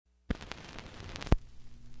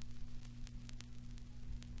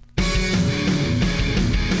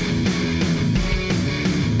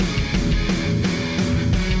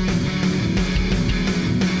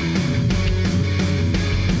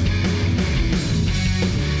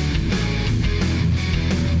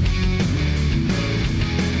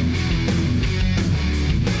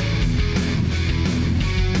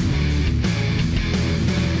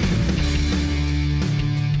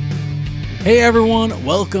Hey everyone,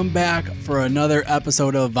 welcome back for another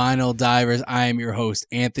episode of Vinyl Divers. I am your host,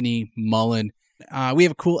 Anthony Mullen. We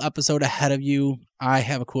have a cool episode ahead of you. I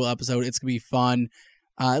have a cool episode. It's going to be fun.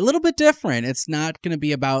 A little bit different. It's not going to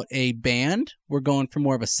be about a band. We're going for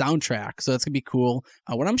more of a soundtrack, so that's going to be cool.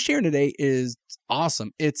 What I'm sharing today is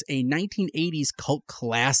awesome. It's a 1980s cult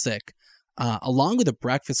classic, along with The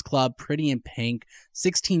Breakfast Club, Pretty in Pink,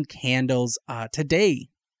 16 Candles. Today,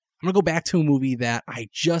 I'm going to go back to a movie that I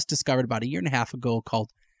just discovered about a year and a half ago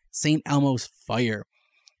called St. Elmo's Fire.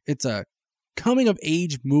 It's a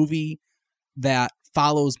coming-of-age movie that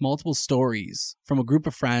follows multiple stories from a group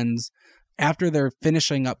of friends after they're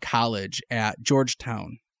finishing up college at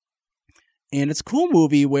Georgetown. And it's a cool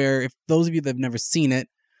movie where, if those of you that have never seen it,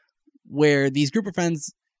 where these group of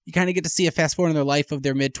friends, you kind of get to see a fast forward in their life of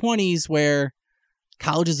their mid-20s where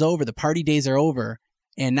college is over, the party days are over.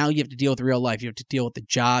 And now you have to deal with real life. You have to deal with the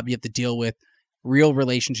job. You have to deal with real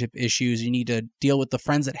relationship issues. You need to deal with the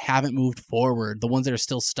friends that haven't moved forward, the ones that are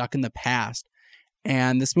still stuck in the past.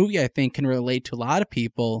 And this movie, I think, can relate to a lot of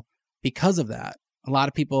people because of that. A lot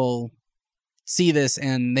of people see this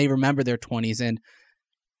and they remember their 20s. And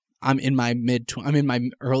I'm in my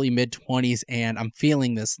early mid 20s, and I'm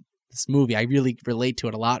feeling this movie. I really relate to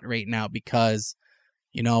it a lot right now because,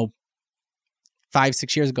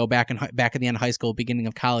 5-6 years ago, back at the end of high school, beginning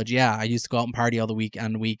of college, I used to go out and party all the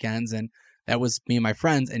weekends, and that was me and my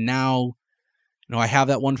friends. And now, I have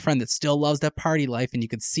that one friend that still loves that party life, and you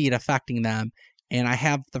can see it affecting them. And I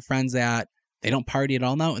have the friends that they don't party at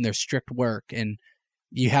all now, and they're strict work. And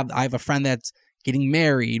I have a friend that's getting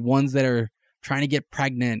married, ones that are trying to get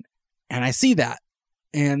pregnant, and I see that.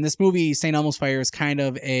 And this movie, St. Elmo's Fire, is kind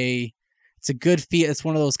of it's a good feel. It's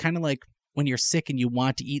one of those kind of like when you're sick and you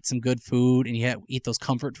want to eat some good food and you eat those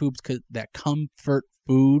comfort foods,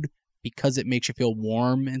 because it makes you feel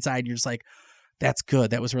warm inside. You're just like, that's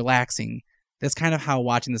good. That was relaxing. That's kind of how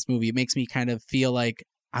watching this movie, it makes me kind of feel like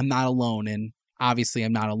I'm not alone. And obviously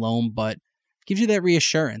I'm not alone, but it gives you that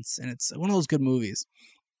reassurance. And it's one of those good movies.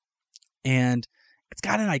 And it's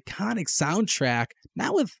got an iconic soundtrack,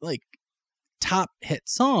 not with like top hit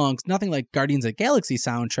songs, nothing like Guardians of the Galaxy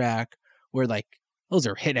soundtrack where like those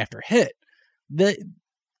are hit after hit. The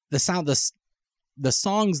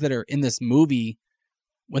songs that are in this movie,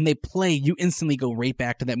 when they play, you instantly go right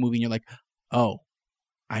back to that movie and you're like, oh,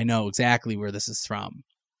 I know exactly where this is from.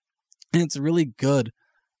 And it's really good.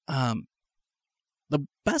 The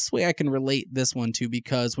best way I can relate this one to,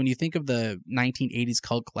 because when you think of the 1980s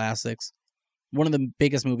cult classics, one of the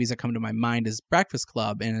biggest movies that come to my mind is Breakfast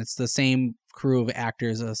Club, and it's the same crew of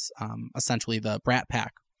actors as essentially the Brat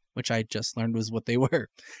Pack, which I just learned was what they were.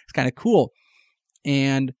 It's kind of cool.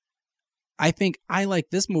 And I think I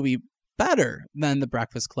like this movie better than The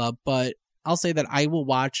Breakfast Club, but I'll say that I will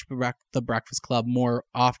watch The Breakfast Club more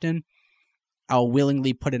often. I'll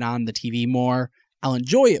willingly put it on the TV more. I'll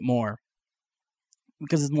enjoy it more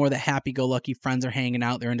because it's more the happy-go-lucky friends are hanging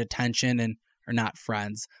out, they're in detention, or not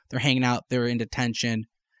friends. They're hanging out, they're in detention.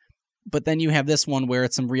 But then you have this one where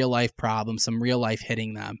it's some real-life problems, some real life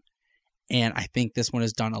hitting them. And I think this one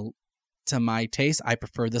is done to my taste. I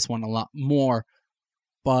prefer this one a lot more.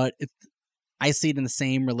 But I see it in the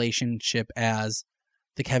same relationship as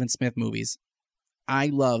the Kevin Smith movies.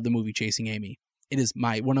 I love the movie Chasing Amy. It is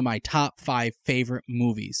one of my top 5 favorite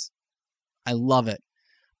movies. I love it.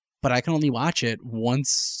 But I can only watch it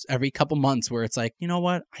once every couple months where it's like, you know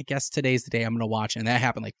what? I guess today's the day I'm going to watch it. And that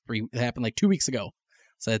happened like 2 weeks ago.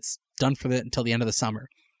 So it's done for it until the end of the summer.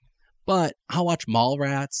 But I'll watch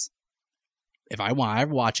Mallrats if I want. I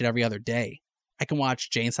watch it every other day. I can watch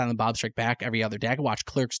Jay and Silent Bob Strike Back every other day. I can watch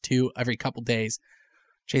Clerks 2 every couple days.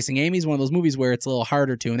 Chasing Amy is one of those movies where it's a little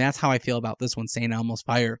harder to, and that's how I feel about this one, St. Elmo's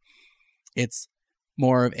Fire. It's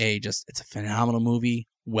more of it's a phenomenal movie,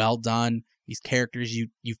 well done. These characters, you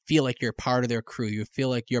feel like you're part of their crew. You feel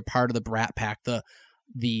like you're part of the Brat Pack,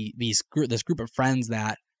 this group of friends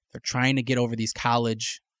that they're trying to get over these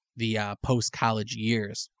post-college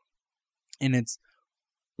years. And it's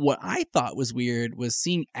what I thought was weird was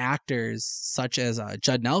seeing actors such as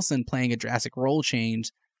Judd Nelson playing a drastic role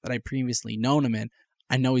change that I previously known him in.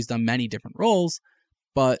 I know he's done many different roles,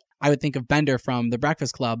 but I would think of Bender from The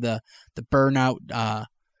Breakfast Club, the burnout,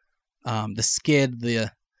 the skid, the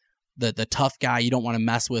tough guy you don't want to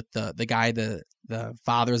mess with, the guy the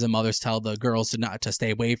fathers and mothers tell the girls to stay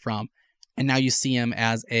away from. And now you see him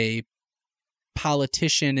as a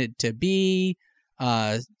politician to be,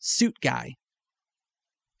 suit guy.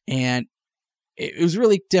 And it was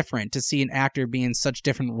really different to see an actor be in such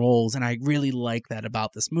different roles, and I really like that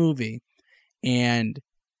about this movie. And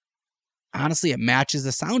honestly, it matches the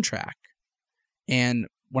soundtrack. And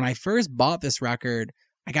when I first bought this record,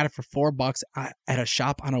 I got it for $4 at a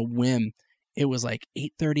shop on a whim. It was like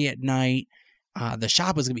 8:30 at night. The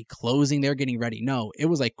shop was going to be closing. They're getting ready. No, it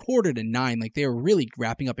was like 8:45. Like they were really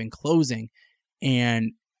wrapping up and closing.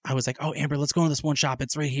 And I was like, oh, Amber, let's go to this one shop.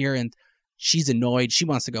 It's right here. And she's annoyed. She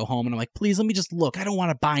wants to go home. And I'm like, please, let me just look. I don't want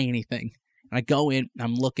to buy anything. And I go in,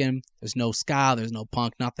 I'm looking. There's no ska. There's no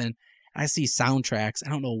punk, nothing. And I see soundtracks. I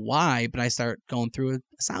don't know why, but I start going through a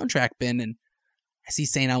soundtrack bin and I see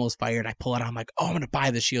St. Elmo's Fire. And I pull it out. I'm like, oh, I'm going to buy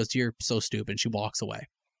this. She goes, you're so stupid. And she walks away.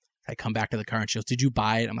 I come back to the car and she goes, did you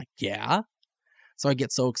buy it? I'm like, yeah. So I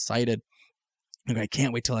get so excited. I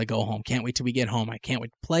can't wait till I go home. Can't wait till we get home. I can't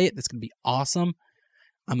wait to play it. This is going to be awesome.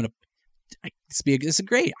 This is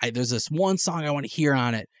great. There's this one song I want to hear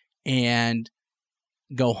on it, and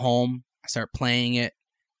go home. I start playing it,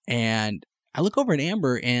 and I look over at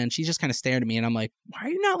Amber, and she's just kind of staring at me, and I'm like, why are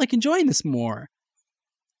you not like enjoying this more?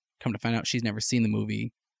 Come to find out, she's never seen the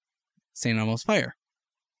movie St. Elmo's Fire.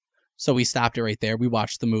 So we stopped it right there. We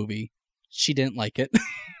watched the movie. She didn't like it,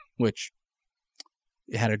 which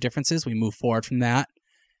it had our differences. We moved forward from that.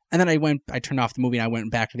 And then I turned off the movie and I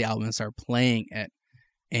went back to the album and started playing it.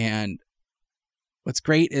 And what's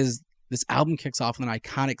great is this album kicks off with an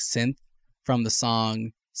iconic synth from the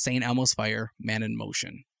song St. Elmo's Fire, Man in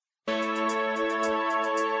Motion.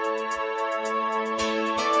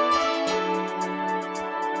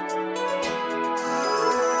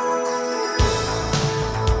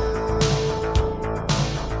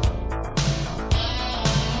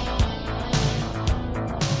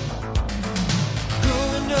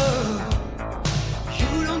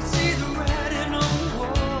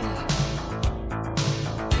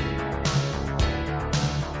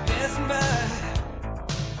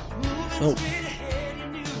 So,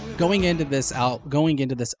 going into this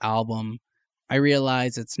album, I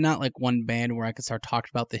realized it's not like one band where I could start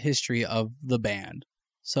talking about the history of the band.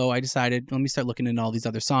 So I decided, let me start looking into all these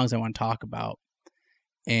other songs I want to talk about.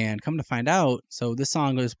 And come to find out, so this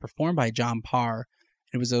song was performed by John Parr.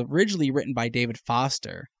 It was originally written by David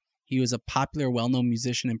Foster. He was a popular, well-known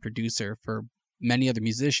musician and producer for many other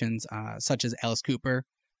musicians, such as Alice Cooper,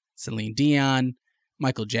 Celine Dion,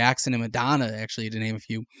 Michael Jackson, and Madonna, actually, to name a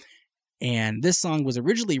few. And this song was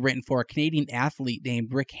originally written for a Canadian athlete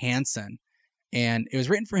named Rick Hansen. And it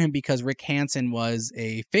was written for him because Rick Hansen was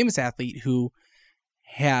a famous athlete who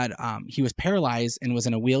had, he was paralyzed and was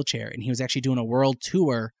in a wheelchair. And he was actually doing a world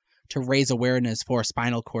tour to raise awareness for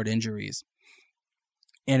spinal cord injuries.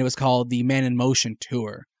 And it was called the Man in Motion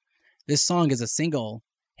Tour. This song is a single,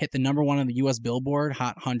 hit the number 1 on the U.S. Billboard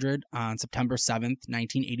Hot 100 on September 7th,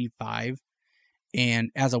 1985.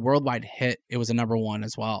 And as a worldwide hit, it was a number 1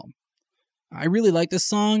 as well. I really like this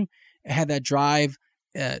song. It had that drive.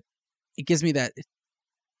 It gives me that.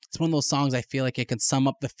 It's one of those songs I feel like it can sum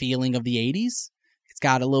up the feeling of the 80s. It's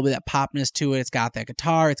got a little bit of that popness to it. It's got that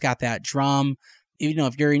guitar. It's got that drum. You know,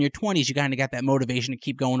 if you're in your 20s, you kind of got that motivation to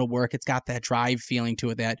keep going to work. It's got that drive feeling to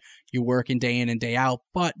it that you're working day in and day out,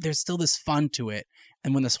 but there's still this fun to it.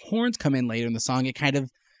 And when the horns come in later in the song, it kind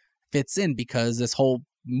of fits in because this whole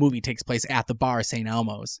movie takes place at the bar, St.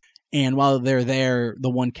 Elmo's. And while they're there, the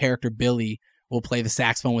one character, Billy, will play the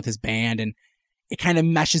saxophone with his band, and it kind of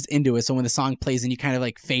meshes into it. So when the song plays and you kind of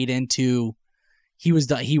like fade into he was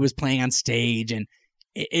playing on stage, and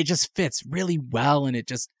it just fits really well, and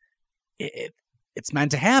it's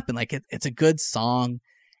meant to happen. Like it's a good song,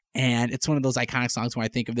 and it's one of those iconic songs when I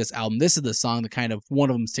think of this album. This is the song that kind of one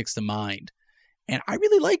of them sticks to mind, and I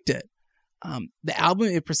really liked it. The album,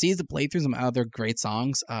 it proceeds to play through some other great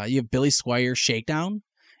songs. You have Billy Squier, Shakedown.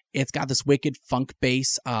 It's got this wicked funk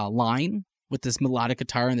bass line with this melodic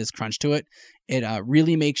guitar and this crunch to it. It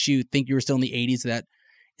really makes you think you were still in the 80s. That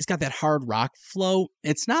it's got that hard rock flow.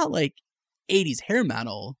 It's not like 80s hair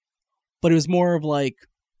metal, but it was more of like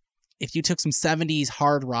if you took some 70s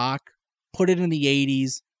hard rock, put it in the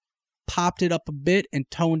 80s, popped it up a bit, and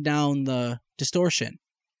toned down the distortion.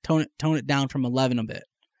 Tone it down from 11 a bit,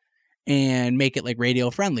 and make it like radio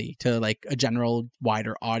friendly to like a general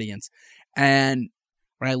wider audience. And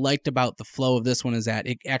what I liked about the flow of this one is that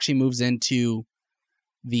it actually moves into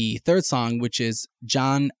the third song, which is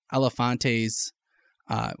John Elefante's,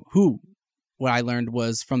 who, what I learned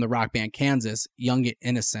was from the rock band Kansas, Young and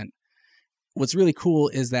Innocent. What's really cool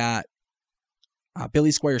is that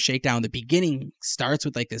Billy Squier Shakedown, the beginning starts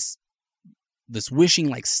with like this wishing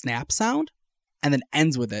like snap sound, and then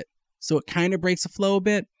ends with it. So it kind of breaks the flow a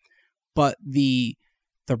bit, but the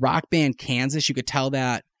rock band Kansas, you could tell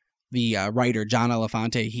that the writer, John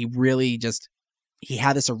Elefante, he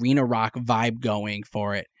had this arena rock vibe going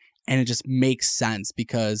for it. And it just makes sense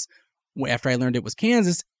because after I learned it was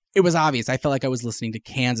Kansas, it was obvious. I felt like I was listening to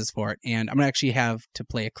Kansas for it. And I'm going to actually have to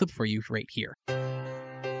play a clip for you right here.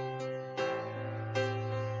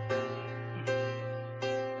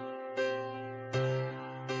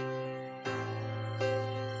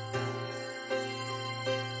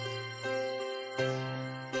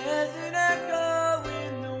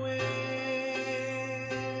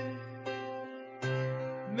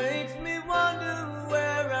 makes me wonder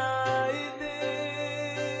where I've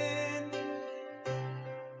been.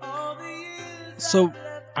 All the years So I've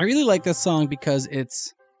left I really like this song because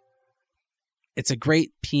it's a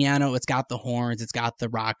great piano. It's got the horns. It's got the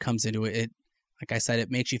rock comes into it. Like I said, it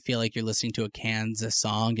makes you feel like you're listening to a Kansas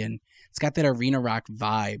song, and it's got that arena rock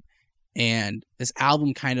vibe. And this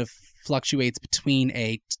album kind of fluctuates between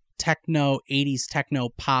a techno, 80s techno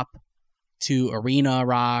pop to arena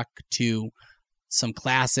rock to some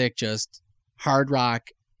classic, just hard rock.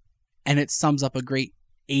 And it sums up a great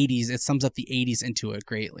 80s. It sums up the 80s into it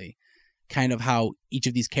greatly. Kind of how each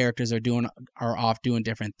of these characters are off doing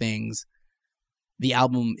different things. The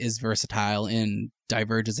album is versatile and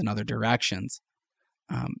diverges in other directions.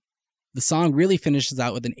 The song really finishes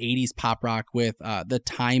out with an 80s pop rock with The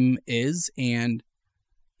Time Is and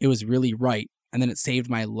It Was Really Right. And then It Saved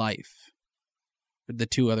My Life. The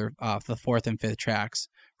two other, the fourth and fifth tracks,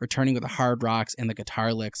 returning with the hard rocks and the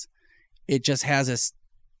guitar licks. It just has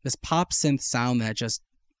this pop synth sound that just,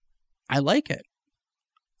 I like it.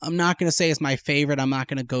 I'm not going to say it's my favorite. I'm not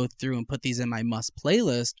going to go through and put these in my must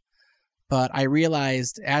playlist. But I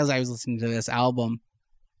realized as I was listening to this album,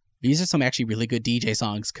 these are some actually really good DJ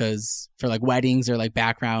songs, because for like weddings or like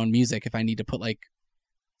background music, if I need to put like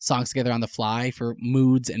songs together on the fly for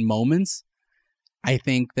moods and moments, I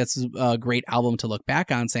think that's a great album to look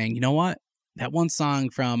back on saying, you know what? That one song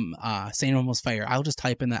from St. Elmo's Fire, I'll just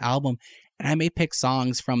type in the album and I may pick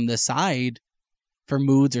songs from the side for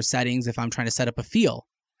moods or settings if I'm trying to set up a feel.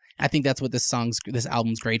 I think that's what this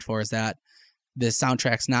album's great for, is that this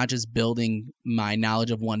soundtrack's not just building my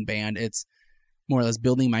knowledge of one band, it's more or less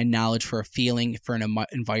building my knowledge for a feeling, for an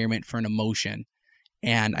environment, for an emotion.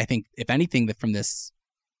 And I think, if anything, that from this,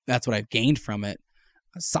 that's what I've gained from it.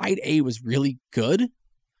 Side A was really good.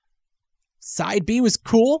 Side B was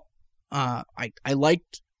cool. I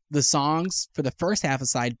liked the songs for the first half of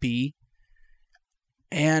Side B.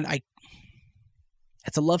 And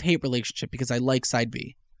it's a love-hate relationship because I like Side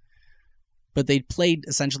B. But they played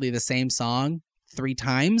essentially the same song 3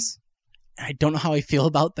 times. I don't know how I feel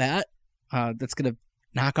about that. That's going to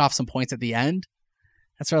knock off some points at the end.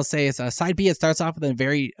 That's what I'll say is Side B, it starts off with a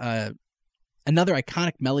very, another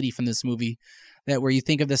iconic melody from this movie, that where you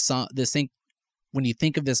think of this song, when you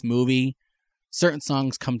think of this movie, certain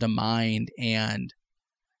songs come to mind, and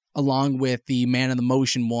along with the Man in the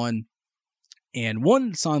Motion one, and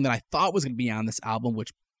one song that I thought was going to be on this album,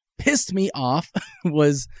 which pissed me off,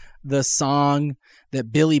 was the song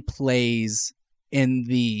that Billy plays in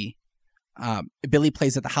the Billy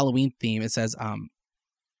plays at the Halloween theme. It says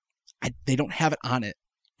they don't have it on it,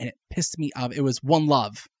 and it pissed me off. It was One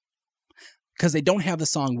Love, because they don't have the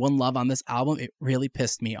song One Love on this album. It really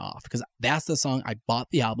pissed me off, because that's the song I bought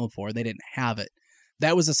the album for. They didn't have it.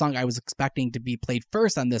 That was the song I was expecting to be played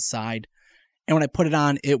first on this side, and when I put it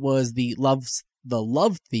on, it was the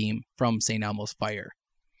love theme from St. Elmo's Fire.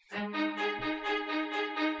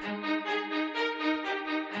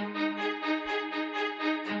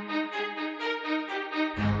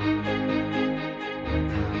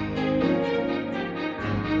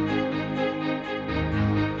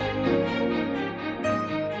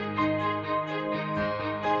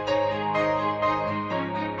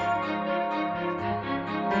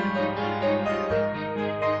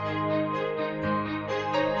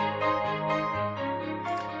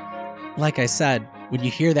 Like I said, when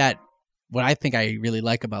you hear that, what I think I really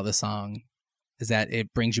like about the song is that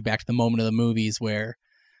it brings you back to the moment of the movies where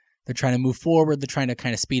they're trying to move forward, they're trying to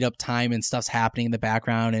kind of speed up time, and stuff's happening in the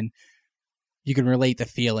background, and you can relate the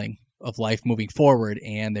feeling of life moving forward,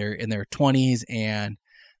 and they're in their 20s, and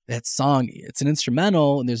that song, it's an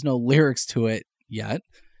instrumental and there's no lyrics to it yet.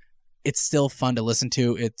 It's still fun to listen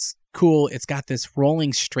to. It's cool. It's got this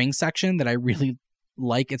rolling string section that I really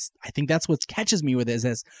like. I think that's what catches me with it, is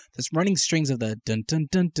this running strings of the dun dun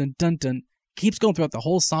dun dun dun dun keeps going throughout the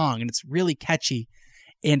whole song, and it's really catchy,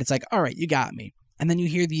 and it's like, all right, you got me. And then you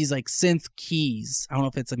hear these like synth keys. I don't know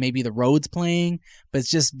if it's maybe the Rhodes playing, but it's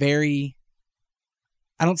just very,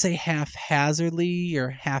 I don't say haphazardly or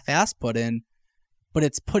half-assed put in, but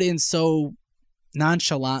it's put in so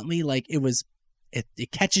nonchalantly, like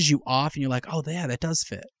it catches you off, and you're like, oh yeah, that does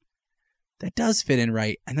fit. That does fit in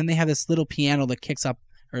right. And then they have this little piano that kicks up,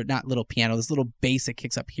 or not little piano, this little bass that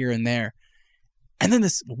kicks up here and there. And then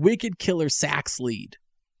this wicked killer sax lead.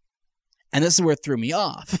 And this is where it threw me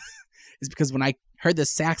off. Is because when I heard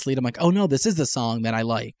this sax lead, I'm like, oh no, this is the song that I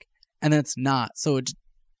like. And then it's not. So it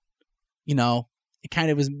kind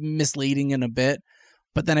of was misleading in a bit.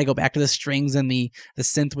 But then I go back to the strings and the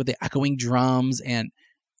synth with the echoing drums, and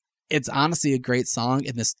it's honestly a great song.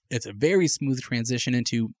 And it's a very smooth transition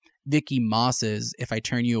into Vicky Moss's If I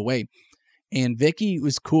Turn You Away. And Vicky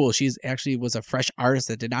was cool. She's actually was a fresh artist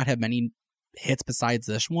that did not have many hits besides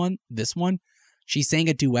this one. She sang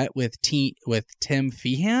a duet with Tim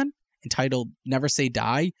Feehan entitled "Never Say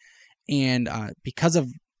Die," and because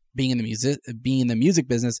of being in the music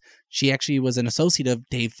business, she actually was an associate of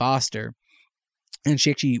Dave Foster, and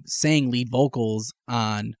she actually sang lead vocals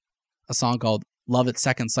on a song called "Love at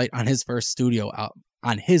Second Sight" on his first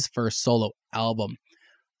solo album.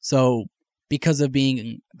 So because of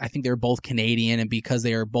being, I think they're both Canadian, and because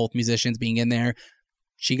they are both musicians being in there,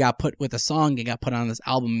 she got put with a song and got put on this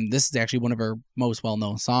album. This is actually one of her most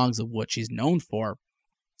well-known songs of what she's known for.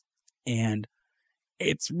 And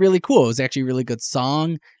it's really cool. It was actually a really good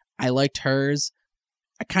song. I liked hers.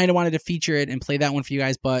 I kind of wanted to feature it and play that one for you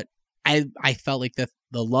guys, but I felt like the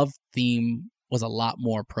love theme was a lot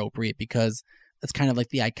more appropriate because it's kind of like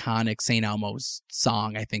the iconic St. Elmo's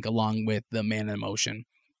song, I think, along with the Man in Motion.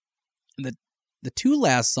 The two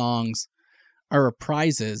last songs are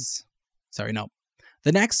reprises. Sorry, no.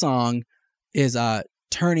 The next song is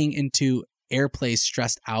turning into Airplay's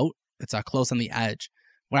Stressed Out. It's Close on the Edge.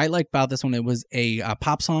 What I liked about this one, it was a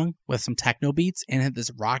pop song with some techno beats and it had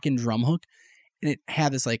this rock and drum hook. And it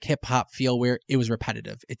had this like hip hop feel where it was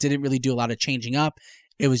repetitive. It didn't really do a lot of changing up.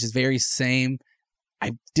 It was just very same.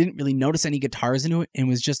 I didn't really notice any guitars into it. And it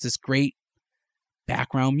was just this great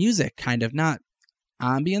background music, kind of not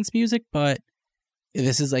ambience music, but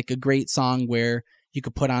this is like a great song where you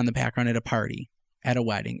could put on the background at a party, at a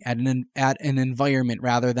wedding, at an environment,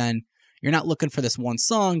 rather than you're not looking for this one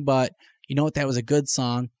song, but you know what, that was a good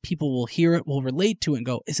song. People will hear it, will relate to it and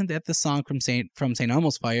go, isn't that the song from St.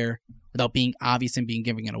 Elmo's Fire, without being obvious and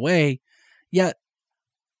giving it away. Yet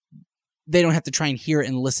they don't have to try and hear it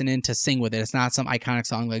and listen in to sing with it. It's not some iconic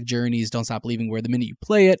song like Journey's Don't Stop Believing, where the minute you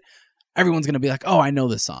play it, everyone's going to be like, oh, I know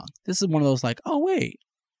this song. This is one of those like, oh, wait,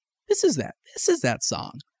 this is that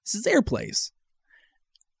song. This is Airplay's.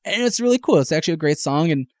 And it's really cool. It's actually a great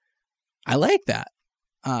song, and I like that.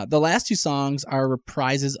 The last two songs are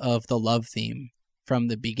reprises of the love theme from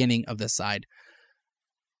the beginning of this side.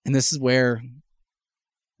 And this is where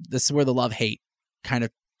the love-hate kind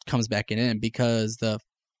of comes back in, because the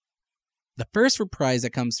first reprise that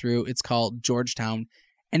comes through, it's called Georgetown,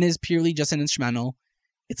 and is purely just an instrumental.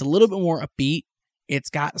 It's a little bit more upbeat. It's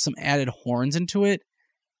got some added horns into it,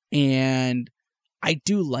 and I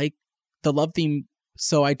do like the love theme.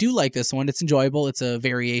 So I do like this one. It's enjoyable. It's a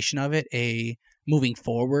variation of it, a moving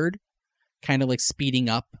forward, kind of like speeding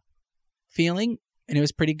up feeling, and it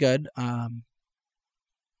was pretty good.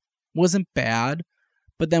 Wasn't bad,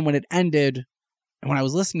 but then when it ended, and when I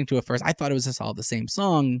was listening to it first, I thought it was just all the same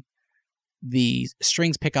song. The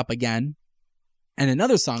strings pick up again, and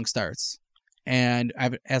another song starts. And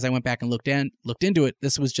as I went back and looked into it,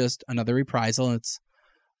 this was just another reprisal. It's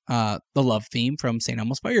the love theme from St.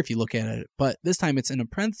 Elmo's Fire, if you look at it. But this time it's in a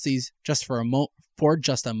parentheses just for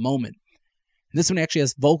just a moment. And this one actually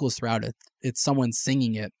has vocals throughout it. It's someone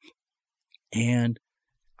singing it. And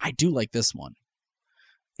I do like this one.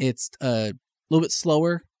 It's a little bit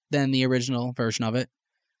slower than the original version of it.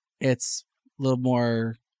 It's a little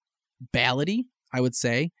more ballady, I would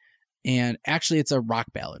say. And actually it's a rock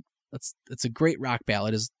ballad. It's a great rock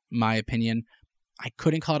ballad, is my opinion. I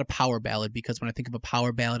couldn't call it a power ballad, because when I think of a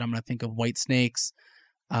power ballad, I'm going to think of Whitesnake's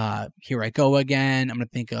Here I Go Again. I'm going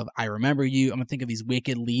to think of I Remember You. I'm going to think of these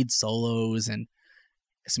wicked lead solos and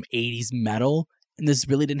some 80s metal. And this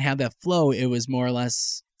really didn't have that flow. It was more or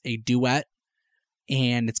less a duet,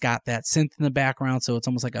 and it's got that synth in the background, so it's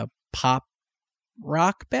almost like a pop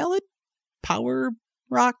rock ballad? Power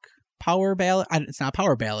rock? Power ballad? It's not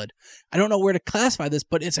power ballad. I don't know where to classify this,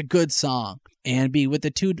 but it's a good song. And with the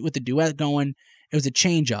duet going, it was a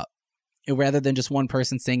change up. Rather than just one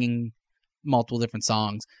person singing multiple different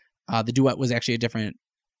songs, the duet was actually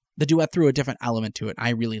the duet threw a different element to it. I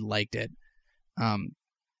really liked it.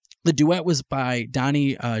 The duet was by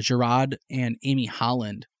Donnie Girard and Amy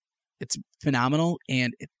Holland. It's phenomenal,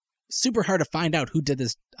 and it's super hard to find out who did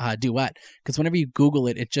this duet, because whenever you Google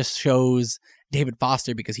it, it just shows David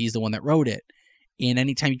Foster, because he's the one that wrote it. And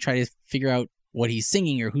anytime you try to figure out what he's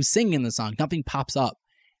singing or who's singing the song, nothing pops up.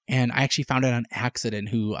 And I actually found out on accident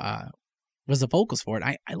who was the vocals for it.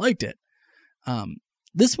 I liked it.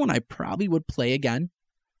 This one I probably would play again.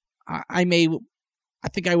 I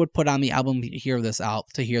think I would put on the album to hear this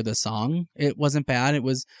song. It wasn't bad. It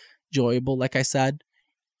was enjoyable. Like I said,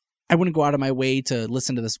 I wouldn't go out of my way to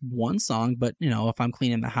listen to this one song, but if I'm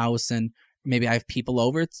cleaning the house and maybe I have people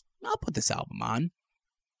over, I'll put this album on.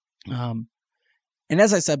 And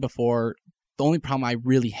as I said before, the only problem I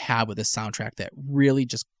really have with this soundtrack that really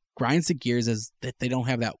just grinds the gears is that they don't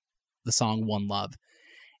have the song One Love.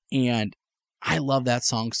 And I love that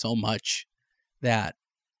song so much. that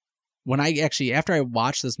when after I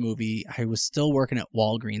watched this movie, I was still working at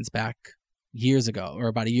Walgreens back years ago, or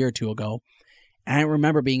about a year or two ago. And I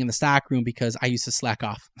remember being in the stock room because I used to slack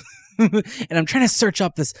off. And I'm trying to search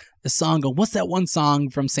up this song, go, what's that one song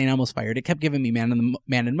from St. Elmo's Fire? It kept giving me Man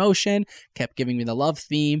in Motion, kept giving me the love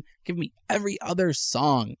theme, giving me every other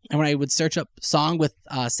song. And when I would search up song with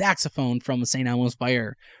saxophone from St. Elmo's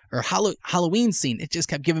Fire or Halloween scene, it just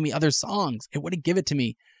kept giving me other songs. It wouldn't give it to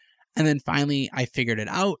me. And then finally I figured it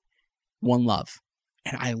out. One Love.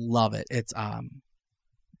 And I love it. It's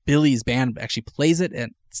Billy's band actually plays it,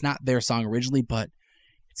 and it's not their song originally, but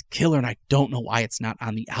it's killer, and I don't know why it's not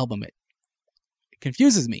on the album. It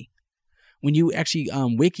confuses me. When you actually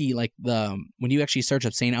wiki, like when you actually search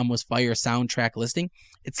up St. Elmo's Fire soundtrack listing,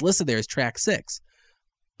 it's listed there as track 6.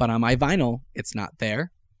 But on my vinyl, it's not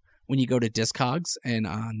there. When you go to Discogs and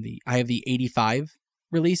I have the 85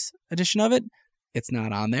 release edition of it, it's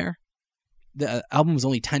not on there. The album is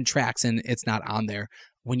only 10 tracks and it's not on there.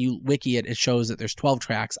 When you wiki it, it shows that there's 12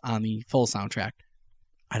 tracks on the full soundtrack.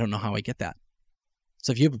 I don't know how I get that.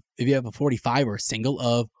 So if you have a 45 or a single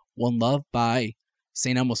of One Love by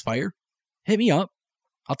St. Elmo's Fire, hit me up.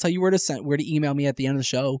 I'll tell you where to email me at the end of the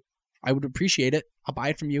show. I would appreciate it. I'll buy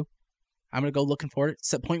it from you. I'm going to go looking for it.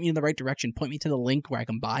 So point me in the right direction. Point me to the link where I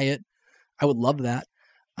can buy it. I would love that.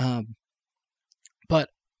 But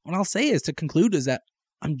what I'll say is, to conclude, is that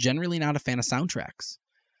I'm generally not a fan of soundtracks.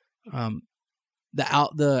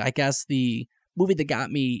 I guess the movie that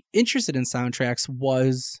got me interested in soundtracks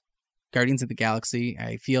was Guardians of the Galaxy.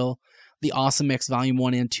 I feel the Awesome Mix Volume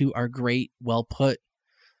 1 and 2 are great, well put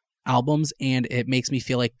albums, and it makes me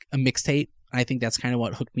feel like a mixtape. I think that's kind of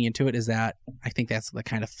what hooked me into it, is that I think that's the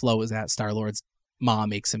kind of flow, is that Star-Lord's mom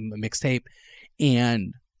makes him a mixtape.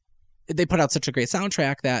 And they put out such a great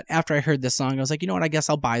soundtrack that after I heard this song, I was like, you know what, I guess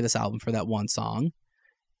I'll buy this album for that one song.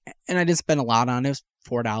 And I didn't spend a lot on it. It was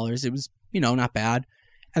 $4. It was, not bad.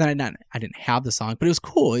 And then I didn't have the song, but it was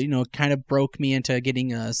cool. It kind of broke me into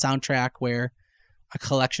getting a soundtrack where a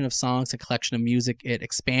collection of songs, a collection of music, it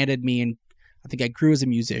expanded me. And I think I grew as a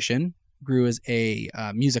musician, grew as a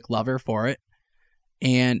music lover for it.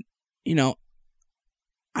 And,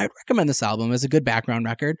 I'd recommend this album as a good background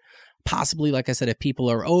record. Possibly, like I said, if people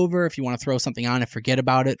are over, if you want to throw something on and forget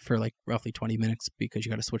about it for like roughly 20 minutes because you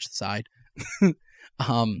got to switch the side.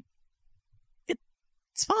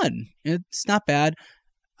 It's fun. It's not bad.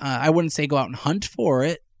 I wouldn't say go out and hunt for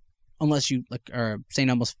it unless you are St.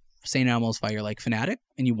 Elmo's Fire like fanatic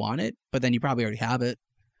and you want it, but then you probably already have it.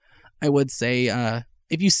 I would say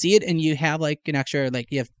if you see it and you have like an extra, like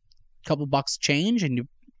you have a couple bucks change and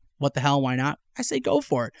what the hell, why not? I say go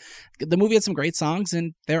for it. The movie had some great songs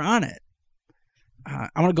and they're on it. I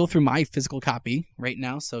want to go through my physical copy right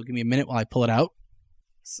now, so give me a minute while I pull it out.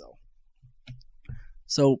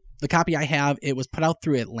 So the copy I have, it was put out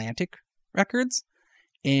through Atlantic Records,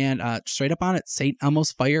 and straight up on it, St.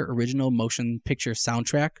 Elmo's Fire Original Motion Picture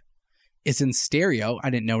Soundtrack. It's in stereo.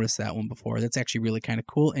 I didn't notice that one before. That's actually really kind of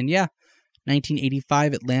cool. And yeah,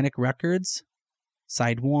 1985 Atlantic Records,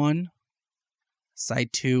 side 1, side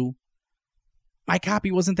 2. My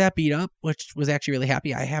copy wasn't that beat up, which was actually really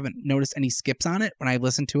happy. I haven't noticed any skips on it when I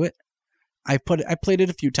listened to it. I played it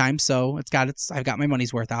a few times, so I've got my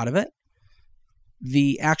money's worth out of it.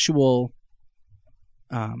 The actual,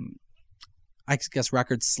 I guess,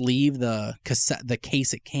 record sleeve, the cassette, the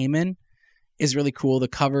case it came in, is really cool. The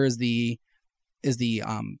cover is the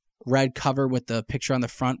red cover with the picture on the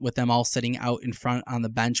front with them all sitting out in front on the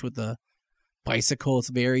bench with the bicycle. It's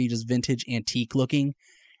very just vintage antique looking,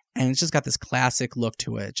 and it's just got this classic look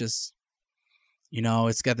to it. Just,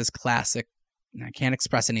 it's got this classic. I can't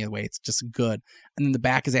express any other way. It's just good. And then the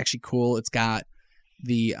back is actually cool. It's got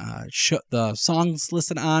the songs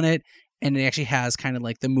listed on it, and it actually has kind of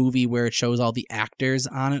like the movie where it shows all the actors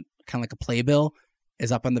on it, kind of like a playbill,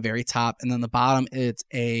 is up on the very top. And then the bottom, it's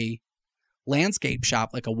a landscape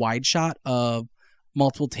shot, like a wide shot of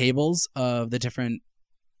multiple tables of the different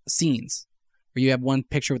scenes, where you have one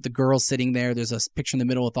picture with the girls sitting there. There's a picture in the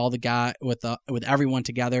middle with all the guy with everyone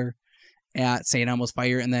together at St. Elmo's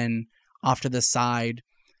Fire, and then off to the side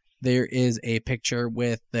there is a picture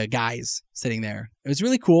with the guys sitting there. It was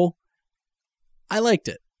really cool. I liked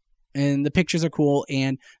it. And the pictures are cool.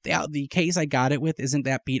 And the case I got it with isn't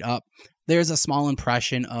that beat up. There's a small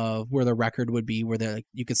impression of where the record would be, where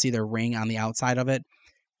you can see the ring on the outside of it.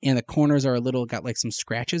 And the corners are got like some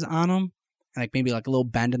scratches on them. And like maybe like a little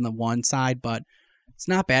bend in the one side, but it's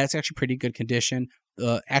not bad. It's actually pretty good condition.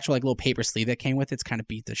 The actual like little paper sleeve that came with it's kind of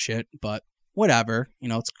beat to shit, but whatever.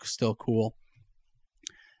 It's still cool.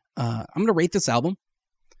 I'm going to rate this album.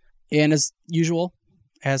 And as usual,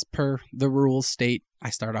 as per the rules state, I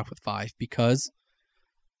start off with 5 because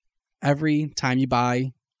every time you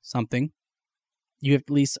buy something, you at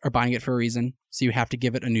least are buying it for a reason, so you have to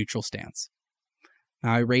give it a neutral stance.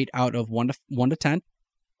 Now I rate out of 1 to 10.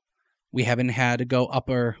 We haven't had to go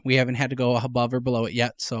above or below it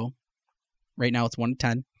yet, so right now it's 1 to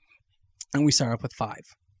 10, and we start off with 5.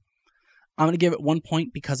 I'm going to give it 1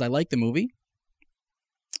 point because I like the movie.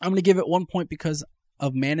 I'm going to give it 1 point because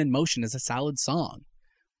of Man in Motion as a solid song,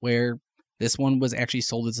 where this one was actually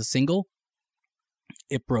sold as a single.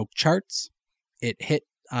 It broke charts. It hit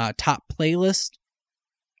top playlist.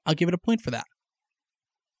 I'll give it a point for that.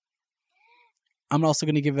 I'm also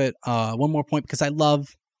going to give it 1 more point because I'm going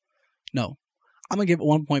to give it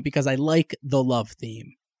 1 point because I like the love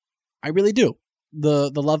theme. I really do.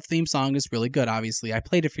 The love theme song is really good, obviously. I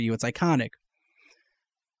played it for you. It's iconic.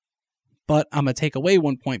 But I'm going to take away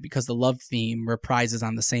 1 point because the love theme reprises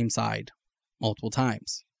on the same side multiple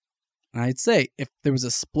times. And I'd say if there was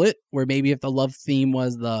a split where maybe if the love theme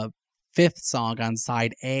was the 5th song on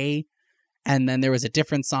side A, and then there was a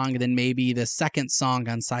different song, then maybe the 2nd song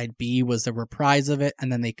on side B was the reprise of it,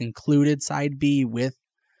 and then they concluded side B with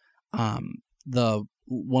the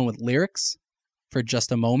one with lyrics for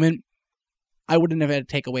Just a Moment, I wouldn't have had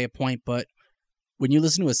to take away a point. But when you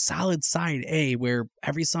listen to a solid side A where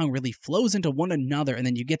every song really flows into one another, and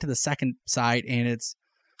then you get to the second side and it's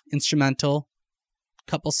instrumental,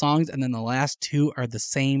 couple songs, and then the last 2 are the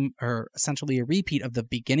same or essentially a repeat of the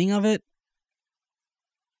beginning of it,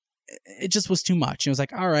 it just was too much. It was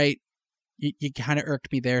like, all right, you kind of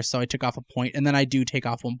irked me there, so I took off a point, and then I do take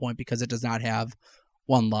off 1 point because it does not have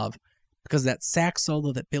One Love, because that sax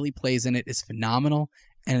solo that Billy plays in it is phenomenal,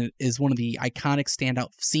 and it is one of the iconic standout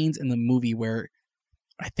scenes in the movie. Where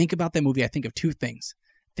I think about that movie, I think of 2 things.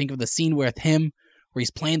 Think of the scene with him where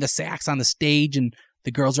he's playing the sax on the stage and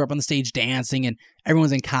the girls are up on the stage dancing and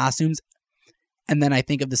everyone's in costumes. And then I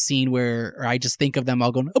think of the scene or I just think of them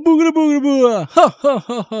all going, a booga booga booga, ha ha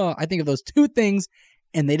ha ha. I think of those 2 things,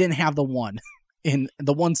 and they didn't have the one in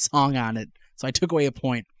the one song on it. So I took away a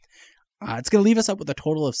point. It's going to leave us up with a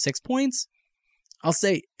total of 6 points. I'll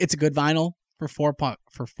say it's a good vinyl for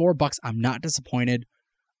 $4. I'm not disappointed.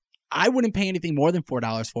 I wouldn't pay anything more than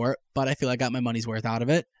 $4 for it, but I feel I got my money's worth out of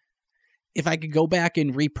it. If I could go back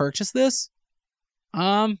and repurchase this,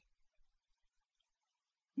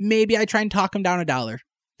 maybe I try and talk them down $1,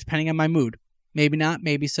 depending on my mood. Maybe not,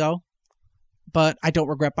 maybe so. But I don't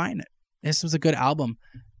regret buying it. This was a good album.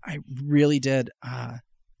 I really did.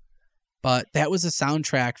 But that was a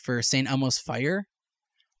soundtrack for St. Elmo's Fire.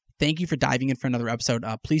 Thank you for diving in for another episode.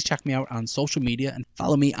 Please check me out on social media and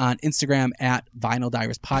follow me on Instagram at Vinyl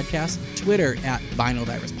Divers Podcast, Twitter at Vinyl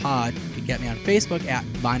Divers Pod. You can get me on Facebook at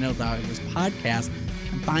Vinyl Divers Podcast.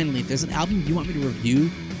 And finally, if there's an album you want me to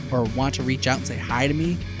review or want to reach out and say hi to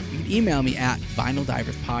me, you can email me at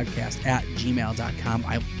vinyldiverspodcast@gmail.com.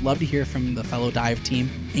 I'd love to hear from the fellow dive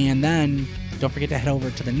team. And then don't forget to head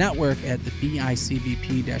over to the network at the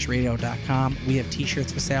bicbp-radio.com. We have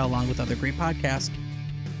t-shirts for sale along with other great podcasts.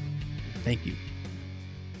 Thank you.